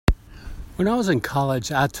When I was in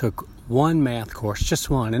college, I took one math course, just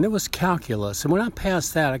one, and it was calculus. And when I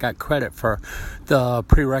passed that, I got credit for the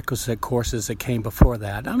prerequisite courses that came before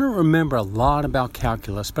that. I don't remember a lot about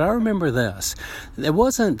calculus, but I remember this.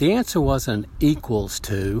 The answer wasn't equals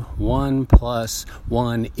to, 1 plus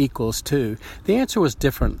 1 equals 2. The answer was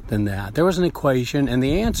different than that. There was an equation, and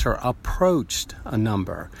the answer approached a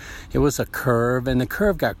number. It was a curve, and the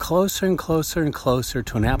curve got closer and closer and closer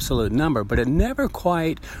to an absolute number, but it never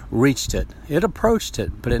quite reached it. It approached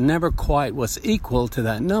it, but it never quite was equal to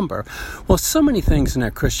that number. Well, so many things in our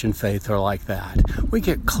Christian faith are like that. We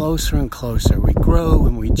get closer and closer. We grow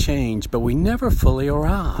and we change, but we never fully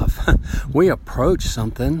arrive. We approach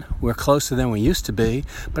something. We're closer than we used to be,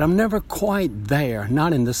 but I'm never quite there,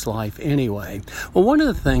 not in this life anyway. Well, one of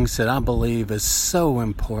the things that I believe is so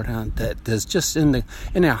important that is just in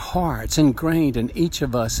our hearts, ingrained in each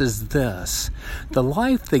of us, is this. The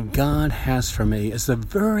life that God has for me is the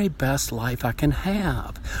very best life I can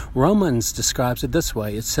have. Romans describes it this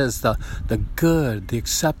way. It says the good, the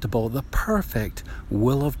acceptable, the perfect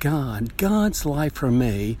will of God. God's life for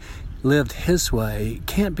me, lived His way,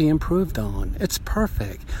 can't be improved on. It's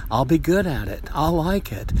perfect. I'll be good at it. I'll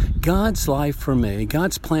like it. God's life for me,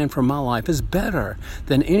 God's plan for my life is better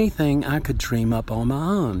than anything I could dream up on my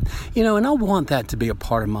own. And I want that to be a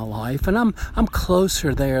part of my life, and I'm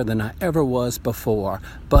closer there than I ever was before,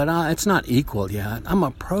 but it's not equal yet. I'm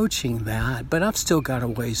approaching that, but I've still got a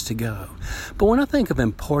ways to go. But when I think of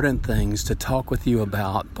important things to talk with you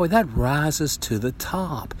about, boy, that rises to the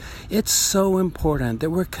top. It's so important that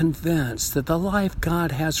we're convinced that the life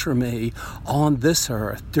God has for me on this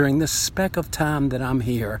earth, during this speck of time that I'm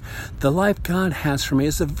here, the life God has for me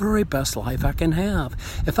is the very best life I can have.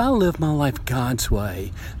 If I live my life God's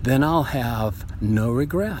way, then I'll have no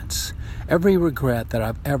regrets. Every regret that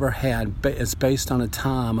I've ever had is based on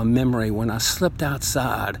a memory when I slipped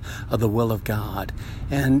outside of the will of God.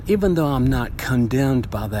 And even though I'm not condemned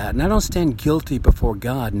by that, and I don't stand guilty before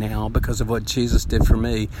God now because of what Jesus did for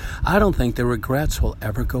me, I don't think the regrets will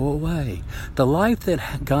ever go away. The life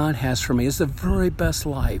that God has for me is the very best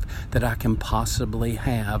life that I can possibly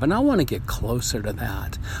have. And I want to get closer to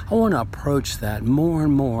that. I want to approach that more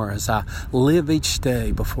and more as I live each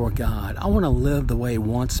day before God. I want to live the way He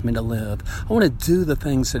wants me to live. I want to do the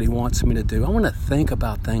things that He wants me to do. I want to think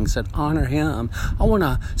about things that honor Him. I want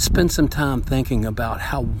to spend some time thinking about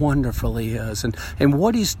how wonderful He is and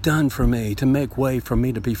what He's done for me to make way for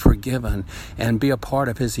me to be forgiven and be a part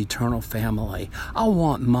of His eternal family. I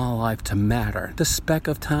want my life to matter. The speck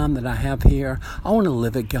of time that I have here, I want to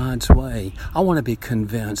live it God's way. I want to be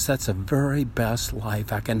convinced that's the very best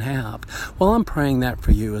life I can have. Well, I'm praying that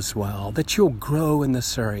for you as well, that you'll grow in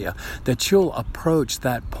this area, that you'll approach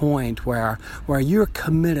that point where you're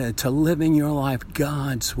committed to living your life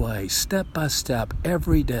God's way, step by step,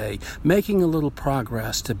 every day, making a little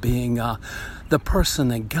progress to being the person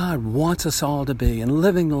that God wants us all to be and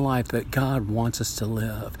living the life that God wants us to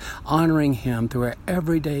live, honoring Him through our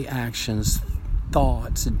everyday actions,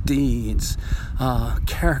 thoughts, deeds,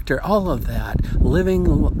 character, all of that,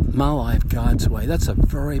 living my life God's way. That's the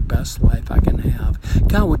very best life I can have.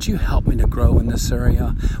 God, would you help me to grow in this area?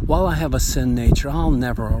 While I have a sin nature, I'll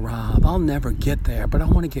never arrive. I'll never get there, but I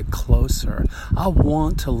want to get closer. I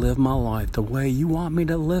want to live my life the way you want me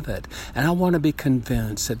to live it, and I want to be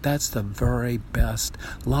convinced that that's the very best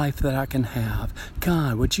life that I can have.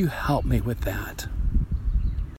 God, would you help me with that?